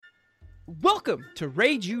Welcome to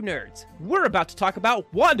Rage You Nerds. We're about to talk about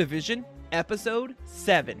WandaVision, Episode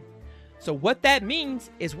 7. So what that means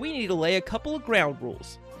is we need to lay a couple of ground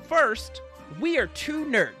rules. First, we are two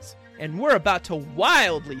nerds, and we're about to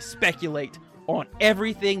wildly speculate on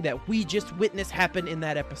everything that we just witnessed happen in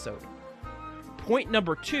that episode. Point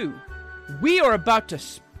number 2, we are about to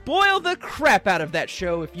spoil the crap out of that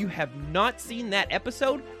show if you have not seen that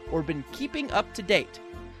episode or been keeping up to date.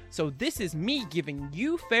 So this is me giving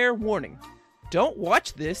you fair warning. Don't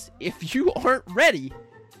watch this if you aren't ready,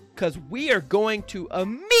 because we are going to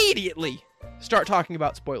immediately start talking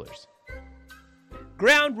about spoilers.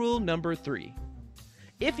 Ground rule number 3.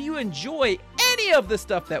 If you enjoy any of the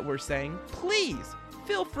stuff that we're saying, please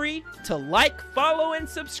feel free to like, follow, and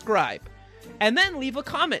subscribe. And then leave a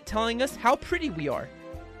comment telling us how pretty we are.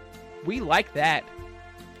 We like that.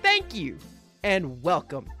 Thank you, and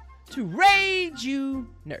welcome to Rage You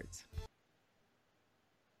Nerds.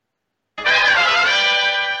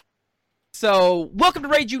 So, welcome to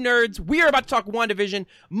Rage You Nerds. We are about to talk WandaVision.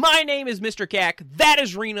 My name is Mr. Cack. That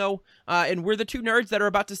is Reno. And we're the two nerds that are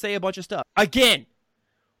about to say a bunch of stuff. Again,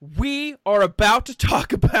 we are about to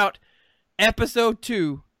talk about Episode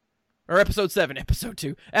 7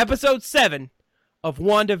 of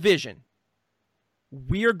WandaVision.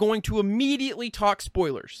 We are going to immediately talk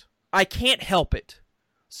spoilers. I can't help it.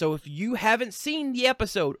 So if you haven't seen the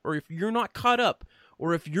episode, or if you're not caught up,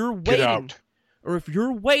 or if you're waiting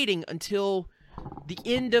until the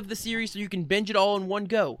end of the series so you can binge it all in one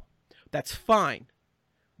go, that's fine.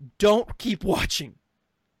 Don't keep watching.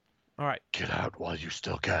 All right. Get out while you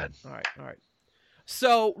still can. All right.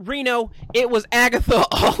 So, Reno, it was Agatha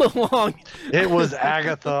all along. It was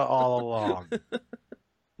Agatha all along.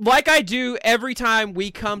 Like I do every time we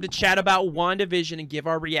come to chat about WandaVision and give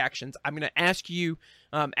our reactions, I'm going to ask you,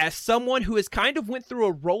 as someone who has kind of went through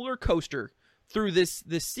a roller coaster through this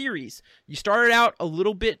series. You started out a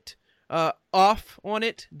little bit off on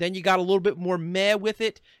it, then you got a little bit more meh with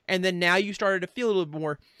it, and then now you started to feel a little bit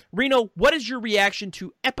more. Reno, what is your reaction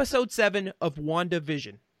to Episode 7 of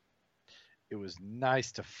WandaVision? It was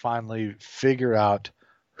nice to finally figure out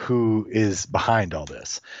who is behind all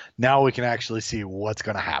this. Now we can actually see what's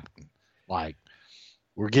going to happen. Like,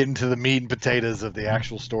 we're getting to the meat and potatoes of the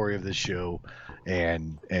actual story of this show,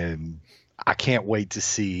 and I can't wait to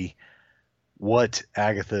see what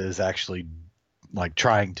Agatha is actually like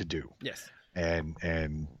trying to do. Yes.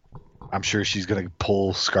 And I'm sure she's going to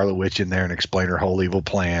pull Scarlet Witch in there and explain her whole evil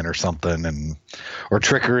plan or something, or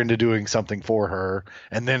trick her into doing something for her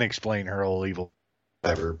and then explain her whole evil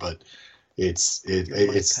whatever. But it's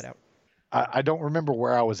I don't remember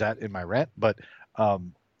where I was at in my rant, but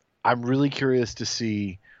I'm really curious to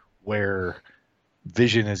see where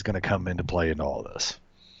Vision is going to come into play in all this.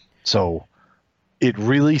 So it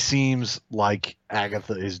really seems like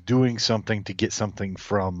Agatha is doing something to get something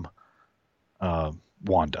from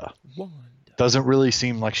Wanda. Doesn't really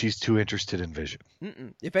seem like she's too interested in Vision.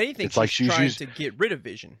 If anything, it's she's trying to get rid of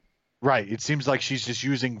Vision. Right. It seems like she's just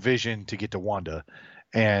using Vision to get to Wanda.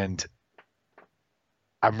 And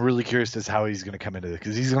I'm really curious as how he's going to come into this,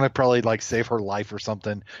 because he's going to probably like save her life or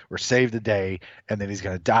something, or save the day, and then he's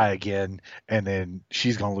going to die again, and then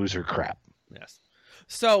she's going to lose her crap. Yes.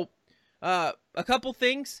 So, a couple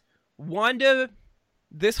things. Wanda,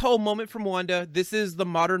 this whole moment from Wanda, this is the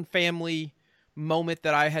Modern Family moment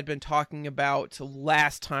that I had been talking about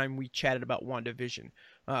last time we chatted about WandaVision.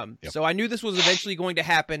 So I knew this was eventually going to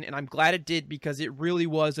happen, and I'm glad it did, because it really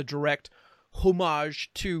was a direct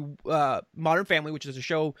homage to Modern Family, which is a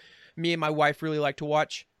show me and my wife really like to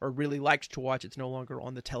watch, or really liked to watch. It's no longer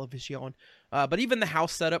on the television. But even the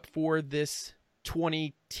house setup for this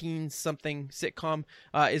 20-teen something sitcom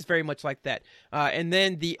is very much like that. And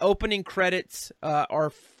then the opening credits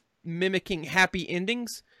are mimicking Happy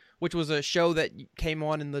Endings, which was a show that came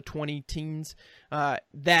on in the 20-teens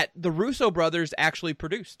that the Russo brothers actually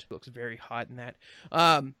produced. Looks very hot in that.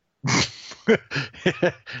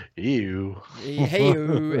 Ew.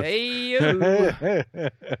 Hey.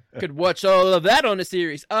 Could watch all of that on a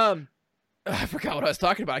series. I forgot what I was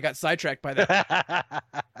talking about. I got sidetracked by that.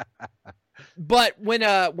 But when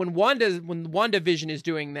WandaVision is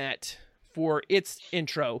doing that for its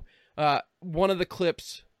intro, one of the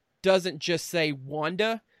clips doesn't just say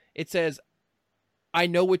Wanda. It says, "I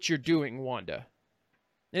know what you're doing, Wanda."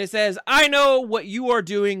 And it says, "I know what you are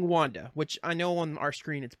doing, Wanda," which I know on our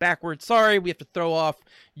screen it's backwards. Sorry, we have to throw off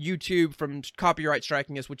YouTube from copyright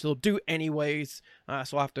striking us, which they'll do anyways.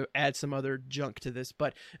 So I'll have to add some other junk to this.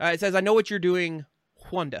 But it says, "I know what you're doing,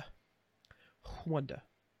 Wanda."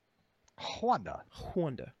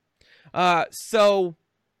 So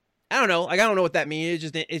I don't know. Like, I don't know what that means.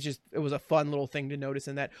 It was a fun little thing to notice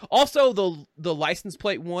in that. Also, the license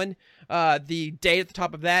plate one, the date at the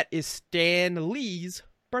top of that is Stan Lee's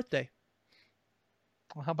birthday.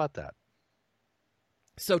 Well, how about that?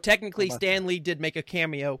 So technically, Stan Lee did make a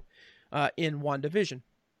cameo in WandaVision,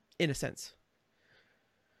 in a sense.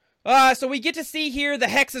 So we get to see here the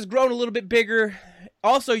hex has grown a little bit bigger.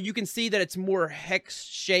 Also, you can see that it's more hex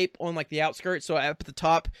shape on like the outskirts. So up at the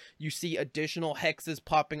top, you see additional hexes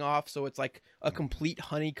popping off. So it's like a complete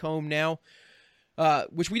honeycomb now,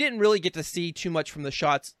 which we didn't really get to see too much from the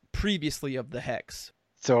shots previously of the hex.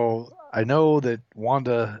 So I know that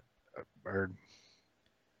Wanda, or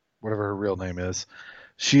whatever her real name is,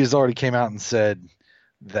 she has already came out and said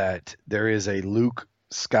that there is a Luke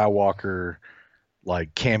Skywalker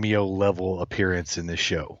like cameo level appearance in this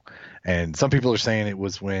show. And some people are saying it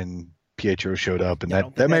was when Pietro showed up, and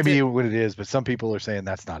that may be what it is, but some people are saying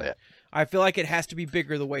that's not it. I feel like it has to be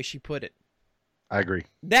bigger the way she put it. I agree.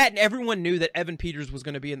 That, and everyone knew that Evan Peters was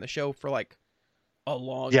going to be in the show for like a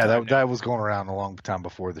long time. Yeah, that was going around a long time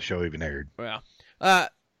before the show even aired. Yeah.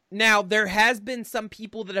 Now, there has been some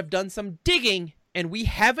people that have done some digging, and we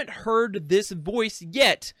haven't heard this voice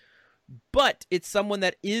yet, but it's someone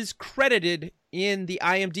that is credited in the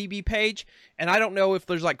IMDb page, and I don't know if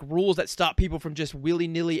there's like rules that stop people from just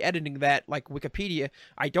willy-nilly editing that like Wikipedia.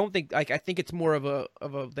 I don't think, like, I think it's more of a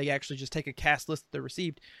they actually just take a cast list that they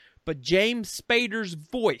received. But James Spader's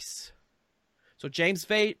voice. So James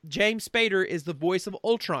Spader is the voice of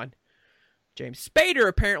Ultron. James Spader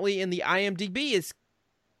apparently in the IMDb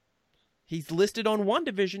he's listed on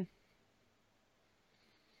WandaVision.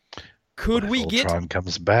 Could we get Ultron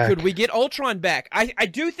comes back? Could we get Ultron back? I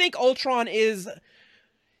do think Ultron is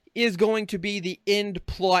going to be the end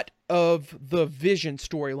plot of the Vision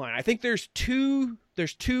storyline. I think there's two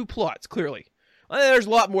plots, clearly. There's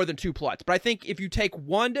a lot more than two plots, but I think if you take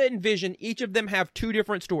Wanda and Vision, each of them have two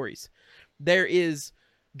different stories. There is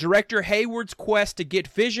Director Hayward's quest to get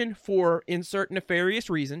Vision for insert nefarious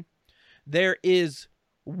reason. There is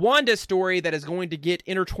Wanda's story that is going to get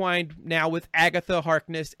intertwined now with Agatha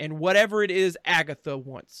Harkness and whatever it is Agatha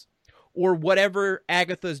wants, or whatever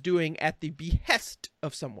Agatha's doing at the behest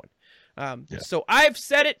of someone. So I've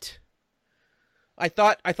said it. I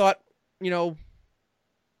thought,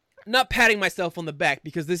 not patting myself on the back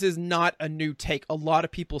because this is not a new take. A lot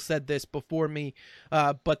of people said this before me,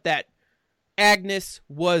 but that Agnes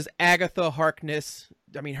was Agatha Harkness.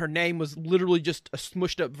 I mean, her name was literally just a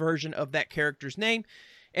smushed up version of that character's name.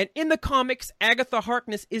 And in the comics, Agatha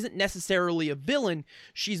Harkness isn't necessarily a villain.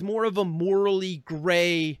 She's more of a morally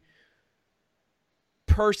gray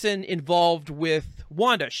person involved with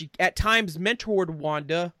Wanda. She at times mentored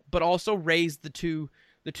Wanda, but also raised the two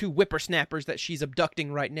whippersnappers that she's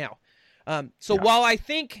abducting right now. While I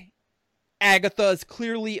think Agatha is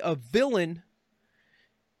clearly a villain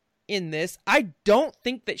in this, I don't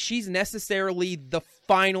think that she's necessarily the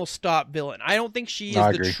final stop villain. I don't think she is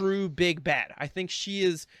the true big bad. I think she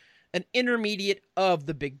is an intermediate of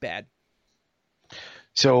the big bad.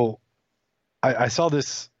 So I saw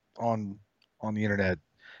this on the internet,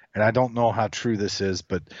 and I don't know how true this is,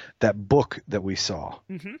 but that book that we saw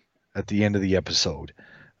at the end of the episode,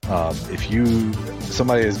 if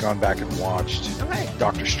somebody has gone back and watched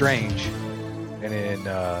Doctor Strange, and in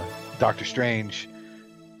Doctor Strange,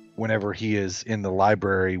 whenever he is in the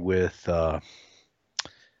library with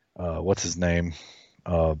what's his name,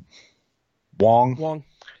 Wong,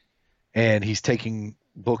 and he's taking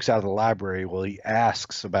books out of the library, well, he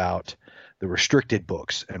asks about the restricted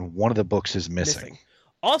books, and one of the books is missing.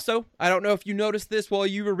 Also, I don't know if you noticed this while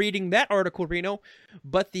you were reading that article, Reno,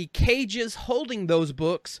 but the cages holding those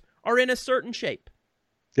books are in a certain shape.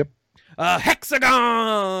 Yep. A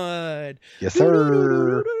hexagon! Yes,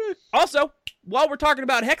 sir. Also, while we're talking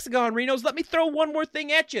about hexagon, Renos, let me throw one more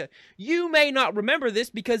thing at you. You may not remember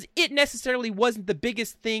this because it necessarily wasn't the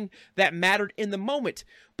biggest thing that mattered in the moment,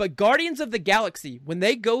 but Guardians of the Galaxy, when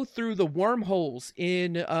they go through the wormholes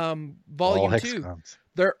in Volume 2,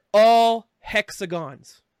 they're all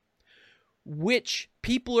hexagons, which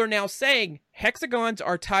people are now saying hexagons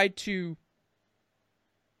are tied to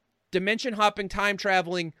dimension hopping, time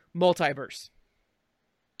traveling, multiverse.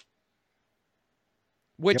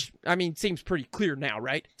 Which, I mean, seems pretty clear now,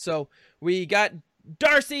 right? So we got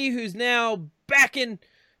Darcy, who's now back in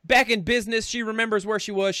business. She remembers where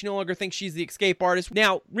she was. She no longer thinks she's the escape artist.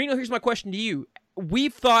 Now, Reno, here's my question to you.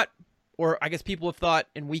 We've thought, or I guess people have thought,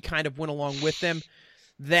 and we kind of went along with them,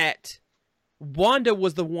 that Wanda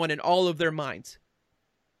was the one in all of their minds.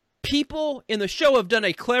 People in the show have done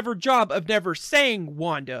a clever job of never saying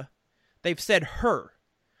Wanda. They've said her.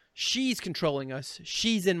 She's controlling us.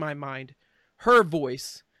 She's in my mind. Her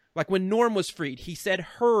voice. Like when Norm was freed, he said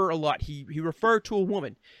her a lot. He referred to a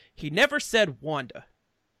woman. He never said Wanda.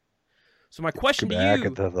 So my question to you,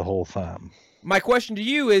 Agatha the whole time. My question to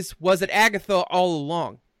you is, was it Agatha all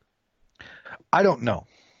along? I don't know.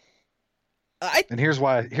 And here's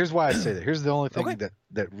why I say that. Here's the only thing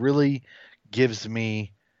that really gives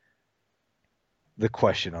me the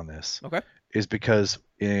question on this. Okay. Is because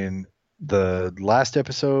in the last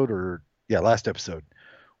episode,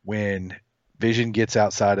 when Vision gets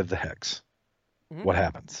outside of the Hex, what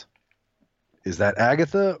happens? Is that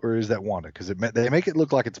Agatha or is that Wanda? Because they make it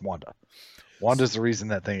look like it's Wanda. Wanda's the reason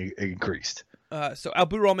that thing increased. So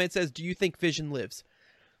Albu Rollman says, do you think Vision lives?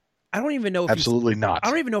 I don't even know if Absolutely not. I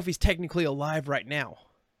don't even know if he's technically alive right now.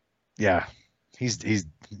 Yeah.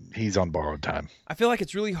 He's on borrowed time. I feel like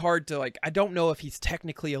it's really hard to I don't know if he's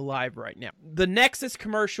technically alive right now. The Nexus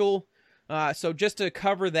commercial, so just to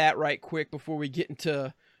cover that right quick before we get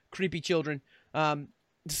into creepy children.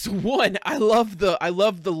 So one, I love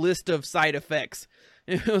the list of side effects.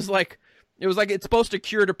 It was like it's supposed to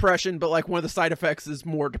cure depression, but like one of the side effects is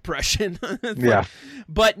more depression. Yeah.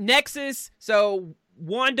 But Nexus, so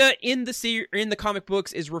Wanda in the comic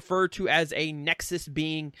books is referred to as a Nexus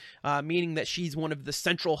being, meaning that she's one of the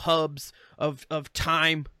central hubs of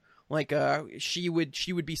time. Like she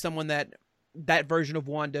would be someone that version of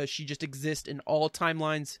Wanda, she just exists in all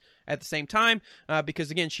timelines at the same time, because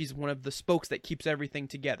again, she's one of the spokes that keeps everything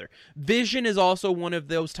together. Vision is also one of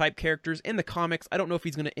those type characters in the comics. I don't know if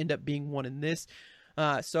he's going to end up being one in this.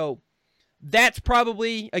 So that's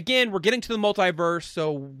probably, again, we're getting to the multiverse,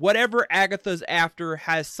 so whatever Agatha's after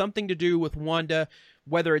has something to do with Wanda,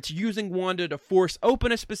 whether it's using Wanda to force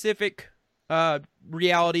open a specific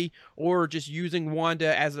reality, or just using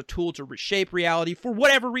Wanda as a tool to reshape reality for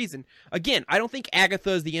whatever reason. Again, I don't think Agatha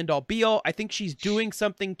is the end-all be-all. I think she's doing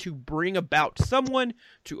something to bring about someone,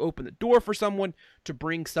 to open the door for someone, to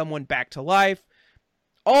bring someone back to life.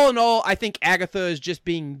 All in all, I think Agatha is just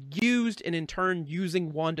being used, and in turn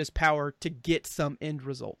using Wanda's power to get some end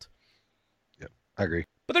result. Yep, I agree.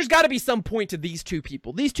 But there's got to be some point to these two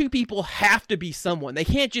people. These two people have to be someone. They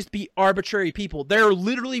can't just be arbitrary people. They're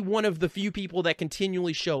literally one of the few people that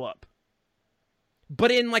continually show up.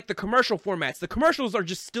 But in like the commercial formats, the commercials are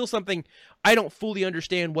just still something I don't fully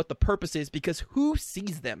understand what the purpose is, because who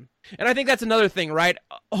sees them? And I think that's another thing, right?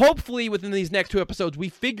 Hopefully within these next two episodes, we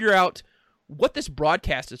figure out what this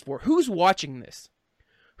broadcast is for. Who's watching this?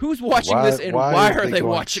 Who's watching this, and why are they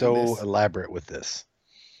watching this? So elaborate with this.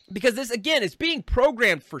 Because this, again, is being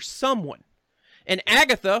programmed for someone. And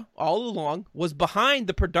Agatha, all along, was behind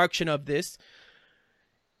the production of this.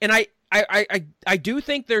 And I do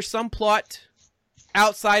think there's some plot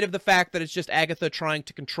outside of the fact that it's just Agatha trying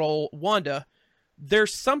to control Wanda.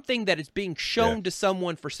 There's something that is being shown to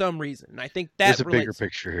someone for some reason. And I think that there's a bigger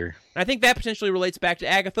picture here. And I think that potentially relates back to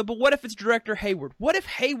Agatha. But what if it's Director Hayward? What if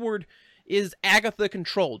Hayward is Agatha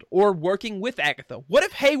controlled, or working with Agatha? What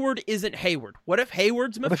if Hayward isn't Hayward? What if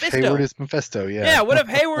Hayward's Mephisto? What if Hayward is Mephisto? Yeah. Yeah, what if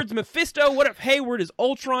Hayward's Mephisto? What if Hayward is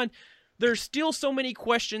Ultron? There's still so many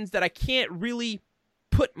questions that I can't really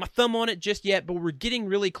put my thumb on it just yet, but we're getting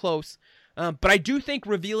really close. But I do think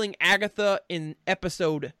revealing Agatha in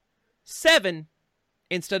episode 7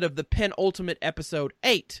 instead of the penultimate episode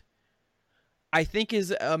 8, I think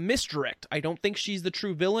is a misdirect. I don't think she's the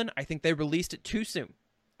true villain. I think they released it too soon.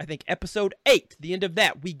 I think episode 8, the end of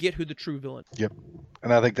that, we get who the true villain is. Yep.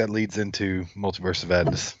 And I think that leads into Multiverse of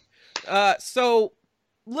Madness. So,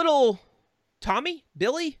 little Tommy?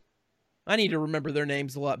 Billy? I need to remember their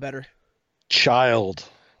names a lot better. Child.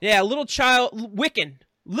 Yeah, little child, Wiccan.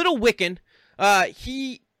 Little Wiccan.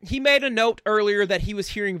 He made a note earlier that he was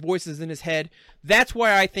hearing voices in his head. That's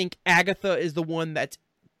why I think Agatha is the one that's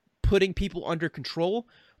putting people under control.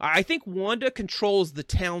 I think Wanda controls the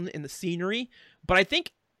town and the scenery, but I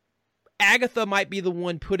think Agatha might be the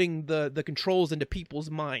one putting the controls into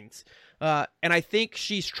people's minds. And I think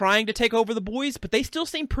she's trying to take over the boys, but they still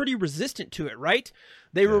seem pretty resistant to it, right?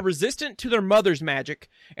 They were resistant to their mother's magic,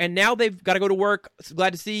 and now they've got to go to work. So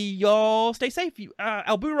glad to see y'all stay safe.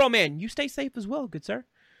 Alburo, man, you stay safe as well, good sir.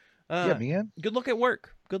 Yeah, man. Good luck at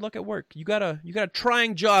work. Good luck at work. You got a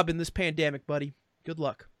trying job in this pandemic, buddy. Good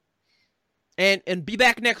luck. And be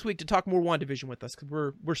back next week to talk more WandaVision with us,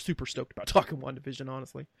 because we're super stoked about talking WandaVision,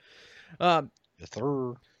 honestly. Yes,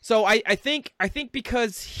 sir. So I think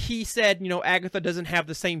because he said, Agatha doesn't have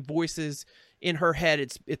the same voices in her head,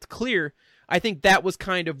 it's clear. I think that was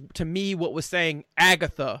kind of, to me, what was saying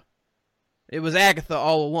Agatha. It was Agatha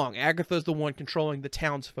all along. Agatha's the one controlling the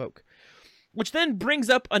townsfolk. Which then brings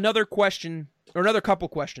up another question, or another couple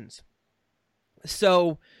questions.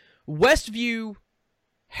 So, Westview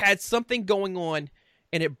had something going on,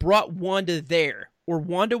 and it brought Wanda there. or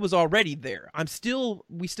Wanda was already there.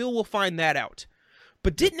 We still will find that out.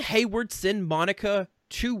 But didn't Hayward send Monica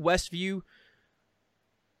to Westview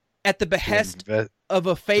at the behest of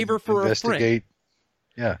a favor for a friend?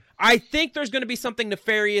 Yeah. I think there's going to be something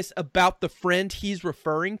nefarious about the friend he's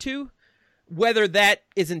referring to, whether that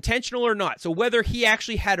is intentional or not. So whether he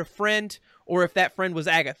actually had a friend or if that friend was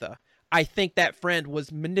Agatha. I think that friend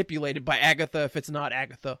was manipulated by Agatha if it's not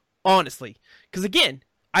Agatha, honestly. Because again,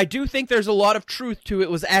 I do think there's a lot of truth to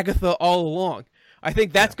it was Agatha all along. I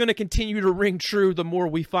think that's going to continue to ring true the more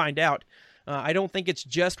we find out. I don't think it's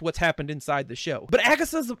just what's happened inside the show. But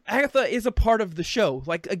Agatha is a part of the show.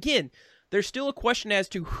 Like, again, there's still a question as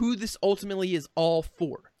to who this ultimately is all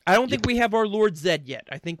for. I don't think we have our Lord Zed yet.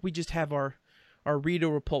 I think we just have our Rita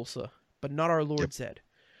Repulsa, but not our Lord Zed.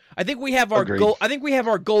 I think we have our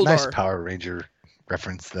Goldar. Nice Power Ranger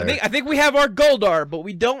reference there. I think we have our Goldar, but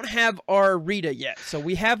we don't have our Rita yet. So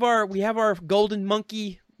we have our Golden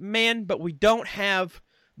Monkey Man, but we don't have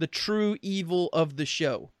the true evil of the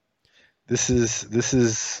show. This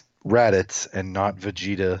is Raditz and not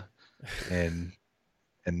Vegeta and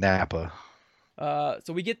Nappa.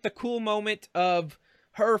 So we get the cool moment of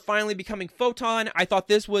her finally becoming Photon. I thought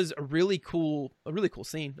this was a really cool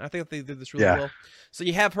scene. I think they did this really well. So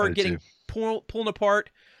you have her getting pulled apart.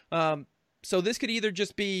 So this could either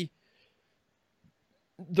just be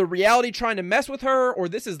the reality trying to mess with her, or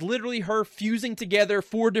this is literally her fusing together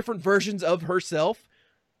 4 different versions of herself.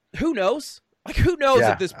 Who knows? Like, who knows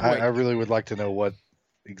at this point? I really would like to know what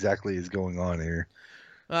exactly is going on here.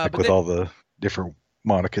 With all the different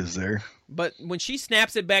Monicas there. But when she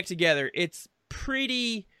snaps it back together, it's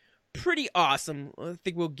pretty awesome. I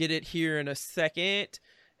think we'll get it here in a second.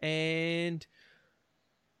 And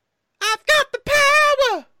I've got the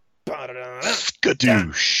power!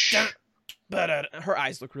 Skadoosh! Her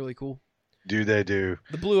eyes look really cool. Do they do?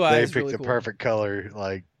 The blue eyes They picked really the cool. perfect color.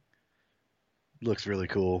 Like, looks really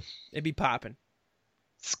cool. It'd be popping.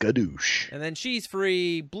 Skadoosh. And then she's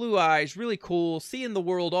free, blue eyes, really cool, seeing the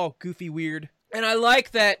world all goofy weird. And I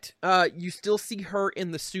like that you still see her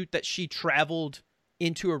in the suit that she traveled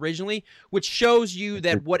into originally, which shows you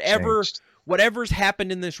that whatever's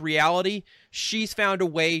happened in this reality, she's found a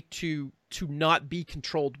way to not be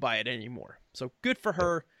controlled by it anymore. So good for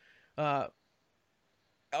her. A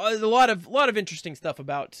lot of interesting stuff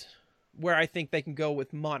about where I think they can go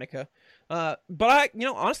with Monica. But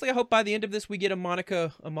honestly, I hope by the end of this we get a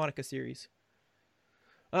Monica series.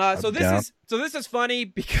 So this is funny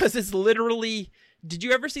because it's literally. Did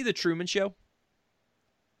you ever see the Truman Show?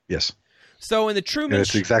 Yes. So in the Truman,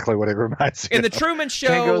 that's exactly what it reminds me. In the Truman Show,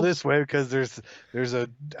 can't go this way because there's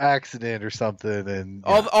an accident or something, and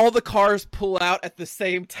all the cars pull out at the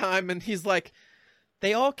same time, and he's like,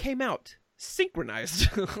 they all came out synchronized.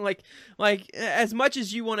 like as much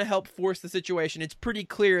as you want to help force the situation, it's pretty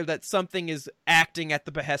clear that something is acting at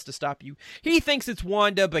the behest to stop you. He thinks it's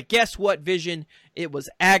Wanda, but guess what, Vision? It was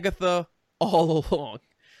Agatha all along.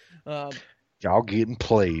 Y'all getting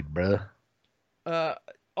played, bruh.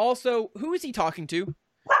 Also, who is he talking to?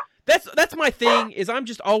 That's my thing, is I'm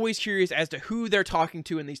just always curious as to who they're talking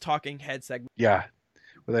to in these talking head segments. Yeah.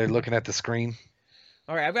 Were they looking at the screen?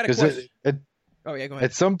 All right, I've got a question. Oh yeah, go ahead.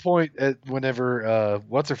 At some point, whenever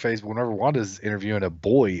whenever Wanda's interviewing, a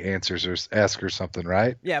boy answers or asks her something,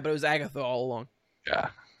 right? Yeah, but it was Agatha all along. Yeah.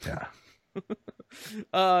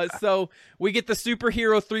 So we get the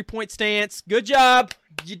superhero 3-point stance. Good job,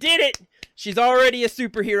 you did it. She's already a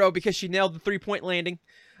superhero because she nailed the 3-point landing.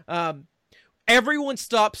 Everyone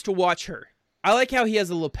stops to watch her. I like how he has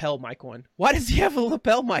a lapel mic on. Why does he have a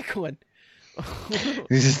lapel mic on?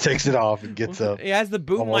 He just takes it off and gets up. He has the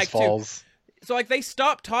boom almost mic falls. too. So like they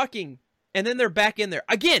stop talking and then they're back in there.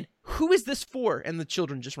 Again, who is this for? And the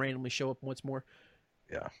children just randomly show up once more.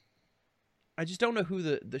 Yeah. I just don't know who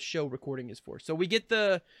the show recording is for. So we get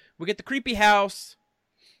the creepy house.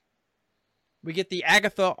 We get the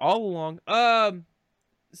Agatha all along.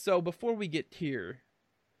 So before we get here,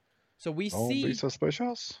 so we see. Don't be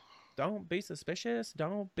suspicious. Don't be suspicious.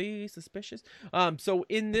 Don't be suspicious. So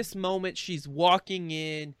in this moment, she's walking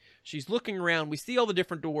in. She's looking around. We see all the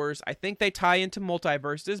different doors. I think they tie into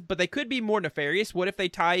multiverses, but they could be more nefarious. What if they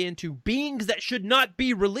tie into beings that should not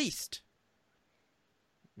be released?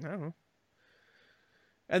 I don't know.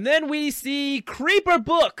 And then we see Creeper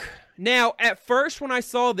Book. Now, at first when I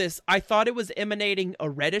saw this, I thought it was emanating a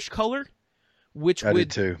reddish color, which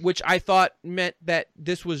I thought meant that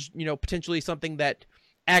this was, potentially something that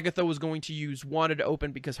Agatha was going to use Wanda to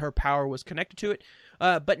open because her power was connected to it.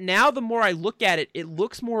 But now the more I look at it, it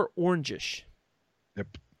looks more orangish.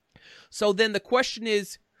 Yep. So then the question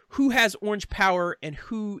is, who has orange power and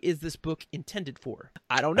who is this book intended for?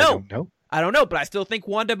 I don't know. I don't know, but I still think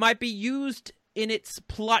Wanda might be used in its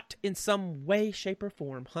plot in some way, shape, or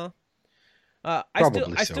form, huh? I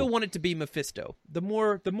still want it to be Mephisto. The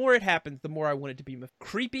more it happens, the more I want it to be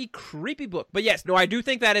creepy book. But yes, no, I do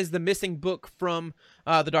think that is the missing book from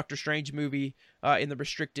the Doctor Strange movie in the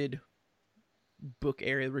restricted book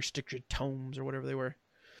area, restricted tomes or whatever they were.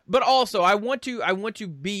 But also, I want to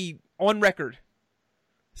be on record.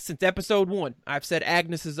 Since episode 1, I've said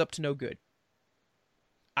Agnes is up to no good.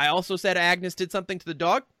 I also said Agnes did something to the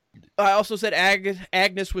dog. I also said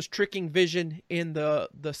Agnes was tricking Vision in the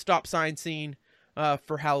stop sign scene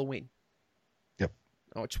for Halloween. Yep.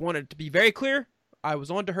 I just wanted to be very clear. I was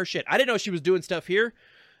onto her shit. I didn't know she was doing stuff here.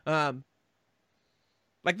 Like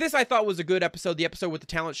this I thought was a good episode. The episode with the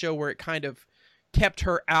talent show where it kind of kept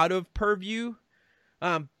her out of purview.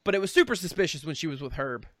 But it was super suspicious when she was with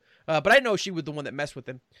Herb. But I didn't know she was the one that messed with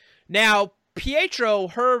him. Now, Pietro,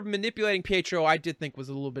 her manipulating Pietro, I did think was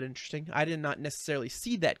a little bit interesting. I did not necessarily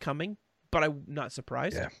see that coming, but I'm not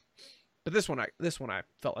surprised. Yeah. But this one I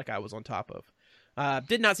felt like I was on top of.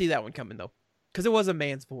 Did not see that one coming though, because it was a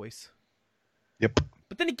man's voice. Yep.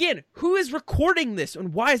 But then again, who is recording this,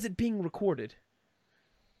 and why is it being recorded?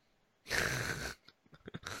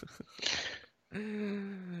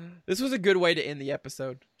 This was a good way to end the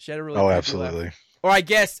episode. She had a really absolutely. Laugh. Or I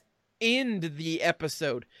guess end the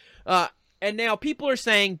episode. And now people are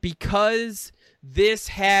saying because this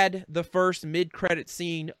had the first mid-credit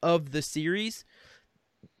scene of the series,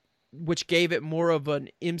 which gave it more of an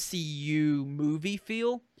MCU movie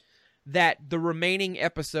feel, that the remaining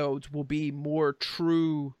episodes will be more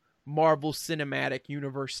true Marvel Cinematic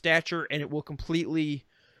Universe stature, and it will completely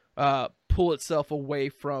pull itself away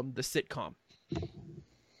from the sitcom.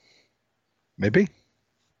 Maybe.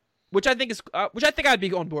 Which I think I'd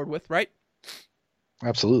be on board with, right?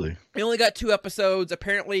 Absolutely. We only got 2 episodes.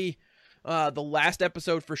 Apparently, the last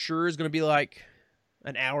episode for sure is going to be like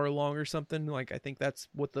an hour long or something. Like I think that's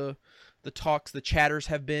what the talks, the chatters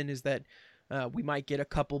have been, is that we might get a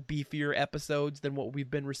couple beefier episodes than what we've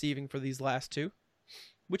been receiving for these last 2,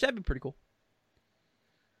 which that'd be pretty cool.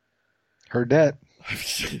 Heard that.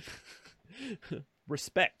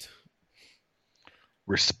 Respect.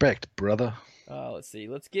 Respect, brother. Let's see.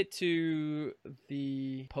 Let's get to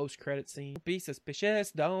the post-credit scene. Don't be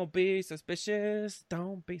suspicious. Don't be suspicious.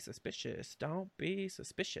 Don't be suspicious. Don't be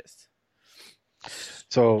suspicious.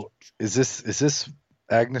 So, is this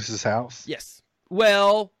Agnes's house? Yes.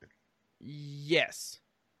 Well, yes.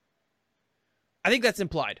 I think that's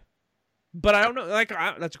implied. But I don't know.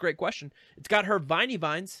 That's a great question. It's got her viney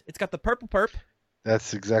vines. It's got the purple perp.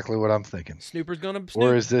 That's exactly what I'm thinking. Snooper's gonna snoop.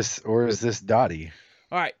 Or is this Dottie?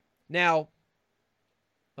 All right. Now,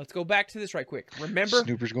 let's go back to this right quick. Remember,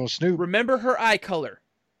 Snooper's gonna snoop. Remember her eye color.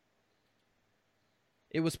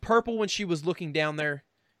 It was purple when she was looking down there.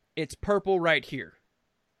 It's purple right here.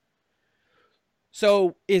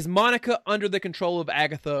 So, is Monica under the control of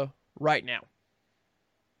Agatha right now?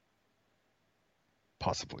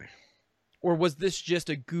 Possibly. Or was this just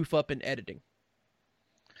a goof up in editing?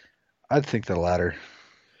 I'd think the latter.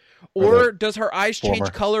 Or does her eyes change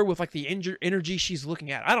former. color with like the energy she's looking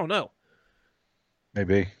at? I don't know.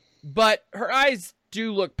 Maybe. But her eyes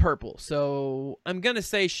do look purple, so I'm going to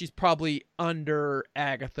say she's probably under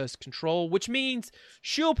Agatha's control, which means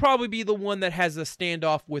she'll probably be the one that has a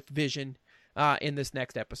standoff with Vision in this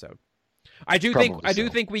next episode. I do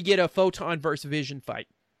think we get a Photon versus Vision fight.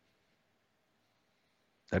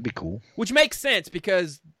 That'd be cool. Which makes sense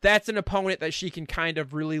because that's an opponent that she can kind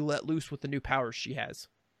of really let loose with the new powers she has.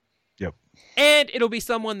 Yep. And it'll be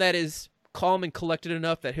someone that is calm and collected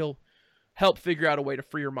enough that he'll help figure out a way to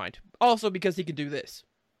free her mind. Also because he can do this.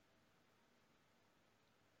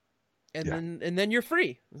 And then you're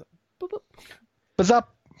free. Boop, boop. What's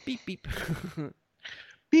up? Beep, beep.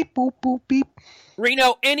 Beep, boop, boop, beep.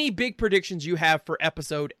 Reno, any big predictions you have for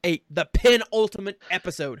episode 8, the penultimate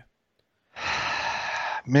episode?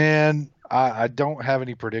 Man, I don't have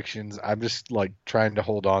any predictions. I'm just like trying to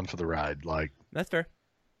hold on for the ride. Like that's fair.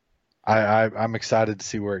 I'm excited to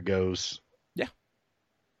see where it goes. Yeah.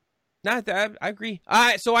 No, I agree.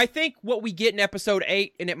 So I think what we get in episode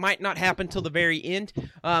 8, and it might not happen till the very end,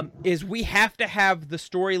 is we have to have the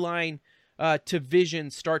storyline to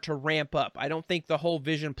Vision start to ramp up. I don't think the whole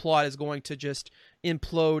Vision plot is going to just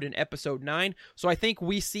implode in episode 9. So I think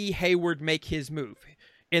we see Hayward make his move.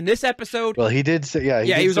 In this episode... Well, he did say... Yeah,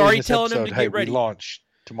 he was already telling him to get ready. We launch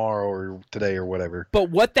tomorrow or today or whatever. But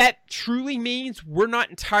what that truly means, we're not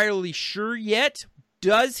entirely sure yet.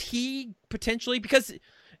 Does he potentially... Because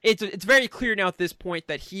it's very clear now at this point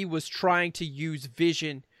that he was trying to use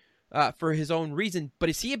Vision for his own reason. But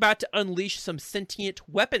is he about to unleash some sentient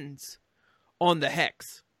weapons on the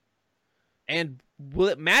Hex? And will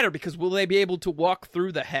it matter? Because will they be able to walk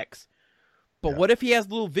through the hex? But Yeah. what if he has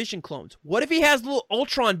little Vision clones? What if he has little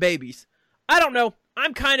Ultron babies? I don't know.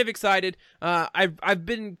 I'm kind of excited. I've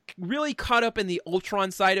been really caught up in the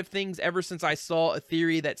Ultron side of things ever since I saw a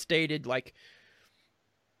theory that stated, like,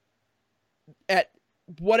 at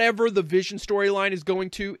whatever the Vision storyline is going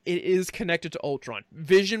to, it is connected to Ultron.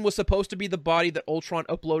 Vision was supposed to be the body that Ultron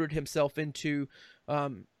uploaded himself into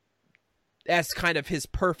as kind of his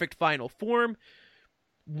perfect final form.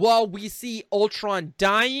 While we see Ultron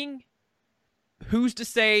dying, who's to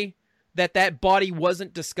say that that body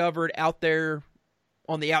wasn't discovered out there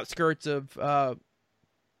on the outskirts of, what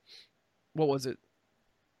was it?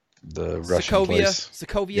 The Russian place.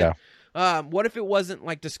 Sokovia. Yeah. What if it wasn't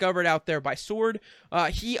like discovered out there by Sword?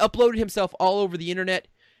 He uploaded himself all over the internet.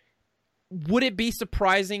 Would it be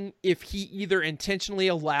surprising if he either intentionally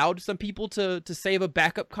allowed some people to save a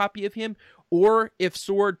backup copy of him, or if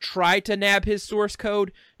Sword tried to nab his source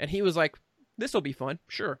code and he was like, "This will be fun,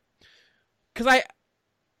 sure." Because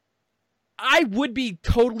I would be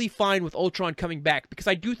totally fine with Ultron coming back, because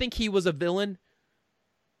I do think he was a villain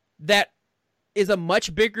that is a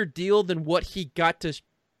much bigger deal than what he got to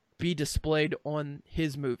be displayed on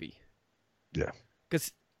his movie. Yeah.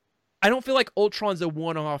 Because I don't feel like Ultron's a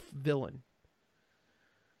one-off villain.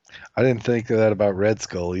 I didn't think that about Red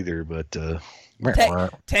Skull either, but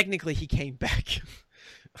Technically, he came back.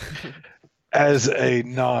 as a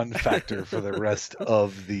non-factor for the rest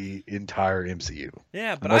of the entire MCU.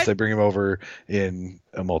 Yeah, but unless they bring him over in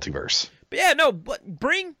a multiverse. But yeah, no, but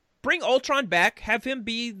bring Ultron back. Have him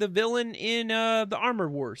be the villain in the Armor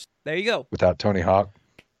Wars. There you go. Without Tony Hawk.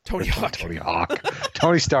 Tony Hawk.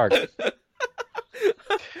 Tony Stark.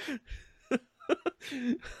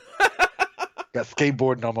 Got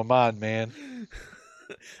skateboarding on my mind, man.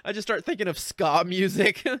 I just start thinking of ska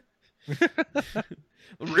music.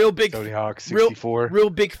 Real big Tony Hawk 64. Real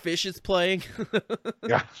Big Fish is playing.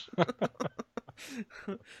 Yeah.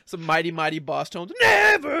 Some mighty boss tones.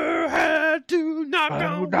 Never had to knock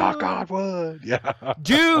on wood. Yeah.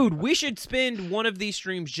 Dude, we should spend one of these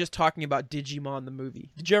streams just talking about Digimon the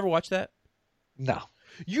movie. Did you ever watch that? No.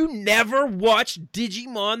 You never watched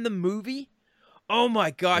Digimon the movie? Oh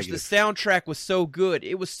my gosh, the soundtrack was so good.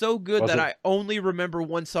 It was so good that I only remember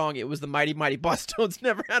one song. It was the Mighty Boss Tones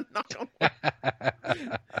Never Had a Knock on Wood.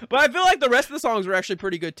 But I feel like the rest of the songs were actually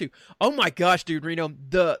pretty good too. Oh my gosh, dude, Reno,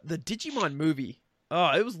 the Digimon movie. Oh,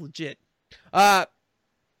 it was legit.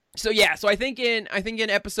 So I think in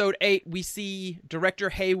episode 8 we see Director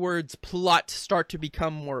Hayward's plot start to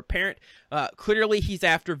become more apparent. Clearly he's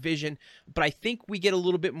after Vision, but I think we get a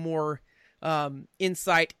little bit more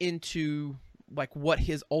insight into like what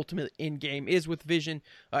his ultimate end game is with Vision.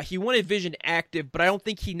 He wanted Vision active, but I don't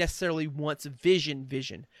think he necessarily wants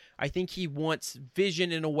Vision. I think he wants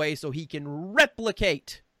Vision in a way so he can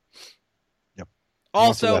replicate. Yep.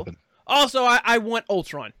 Also, I want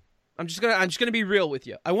Ultron. I'm just gonna be real with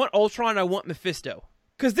you. I want Ultron. I want Mephisto.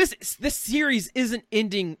 Because this series isn't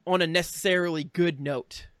ending on a necessarily good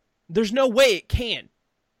note. There's no way it can.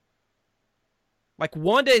 Like,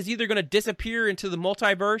 Wanda is either going to disappear into the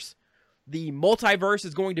multiverse. The multiverse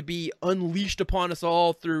is going to be unleashed upon us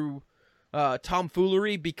all through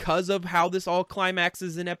tomfoolery because of how this all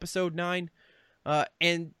climaxes in episode 9.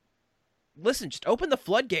 And listen, just open the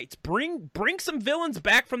floodgates. Bring some villains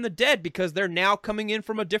back from the dead, because they're now coming in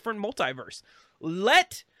from a different multiverse.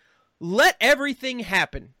 Let everything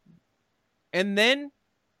happen. And then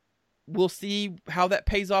we'll see how that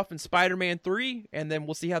pays off in Spider-Man 3, and then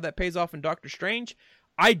we'll see how that pays off in Doctor Strange.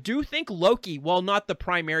 I do think Loki, while not the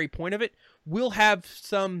primary point of it, will have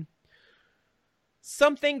some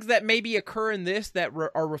things that maybe occur in this that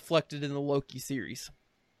are reflected in the Loki series.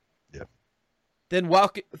 Yeah. Then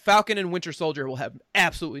Falcon and Winter Soldier will have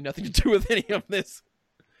absolutely nothing to do with any of this.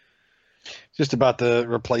 Just about the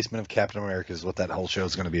replacement of Captain America is what that whole show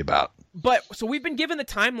is going to be about. But so we've been given the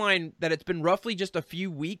timeline that it's been roughly just a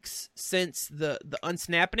few weeks since the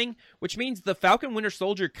unsnapping, which means the Falcon Winter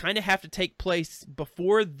Soldier kind of have to take place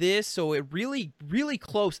before this, so it really, really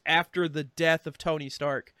close after the death of Tony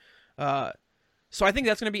Stark. So I think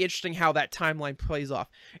that's going to be interesting how that timeline plays off.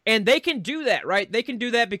 And they can do that, right? They can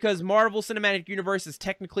do that because Marvel Cinematic Universe is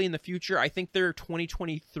technically in the future. I think they're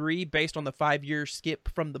 2023 based on the 5-year skip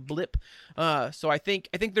from the blip. So I think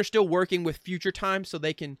they're still working with future time, so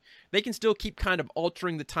they can still keep kind of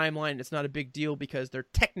altering the timeline. It's not a big deal because they're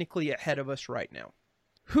technically ahead of us right now.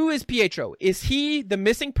 Who is Pietro? Is he the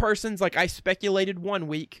missing persons like I speculated 1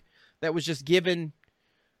 week that was just given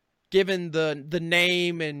the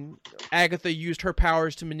name, and Agatha used her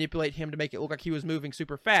powers to manipulate him to make it look like he was moving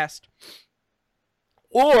super fast?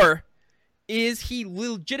 Or Is he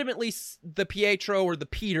legitimately the Pietro or the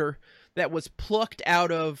Peter that was plucked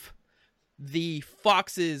out of the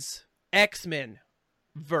Fox's X-Men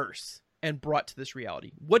verse and brought to this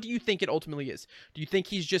reality? What do you think it ultimately is? Do you think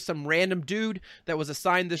he's just some random dude that was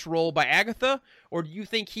assigned this role by Agatha? Or do you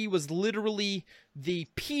think he was literally the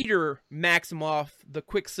Peter Maximoff, the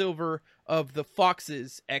Quicksilver of the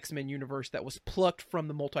Fox's X-Men universe that was plucked from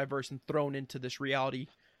the multiverse and thrown into this reality?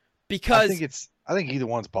 Because I think either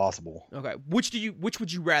one's possible. Okay, which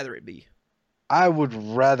would you rather it be? I would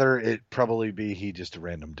rather it probably be he just a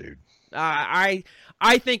random dude. I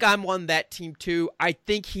think I'm on that team too. I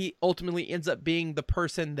think he ultimately ends up being the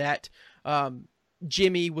person that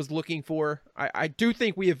Jimmy was looking for. I do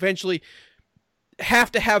think we eventually have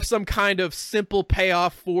to have some kind of simple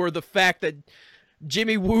payoff for the fact that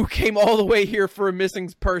Jimmy Woo came all the way here for a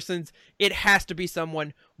missing persons. It has to be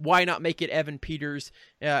someone. Why not make it Evan Peters?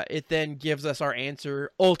 It then gives us our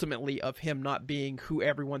answer, ultimately, of him not being who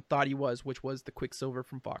everyone thought he was, which was the Quicksilver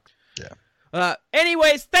from Fox. Yeah.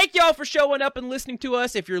 Anyways, thank y'all for showing up and listening to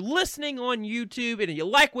us. If you're listening on YouTube and you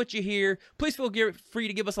like what you hear, please feel free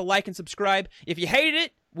to give us a like and subscribe. If you hated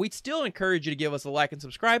it, we'd still encourage you to give us a like and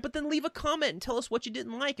subscribe, but then leave a comment and tell us what you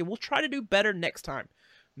didn't like, and we'll try to do better next time.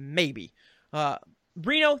 Maybe.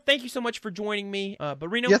 Reno, thank you so much for joining me. But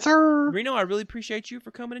Reno, yes, sir. Reno, I really appreciate you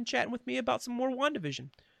for coming and chatting with me about some more WandaVision.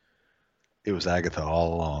 It was Agatha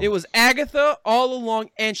all along. It was Agatha all along,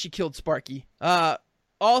 and she killed Sparky.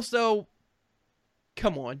 Also,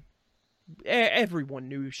 come on. Everyone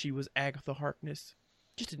knew she was Agatha Harkness.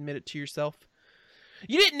 Just admit it to yourself.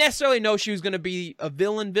 You didn't necessarily know she was going to be a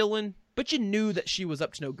villain, but you knew that she was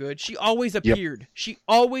up to no good. She always appeared. Yep. She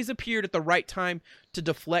always appeared at the right time to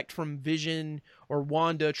deflect from Vision or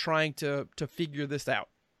Wanda trying to figure this out.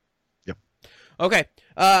 Yep. Okay.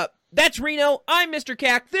 That's Reno. I'm Mr.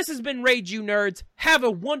 Cack. This has been Rage You Nerds. Have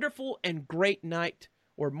a wonderful and great night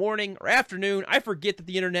or morning or afternoon. I forget that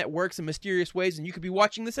the internet works in mysterious ways and you could be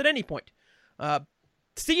watching this at any point.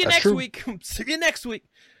 See you next week. See you next week.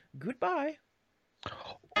 Goodbye.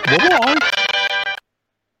 Bye-bye.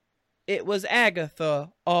 It was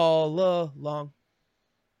Agatha all along.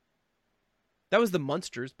 That was the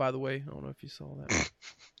Munsters, by the way. I don't know if you saw that.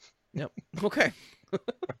 Yep. Okay.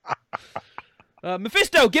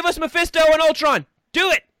 Mephisto, give us Mephisto and Ultron.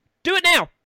 Do it. Do it now.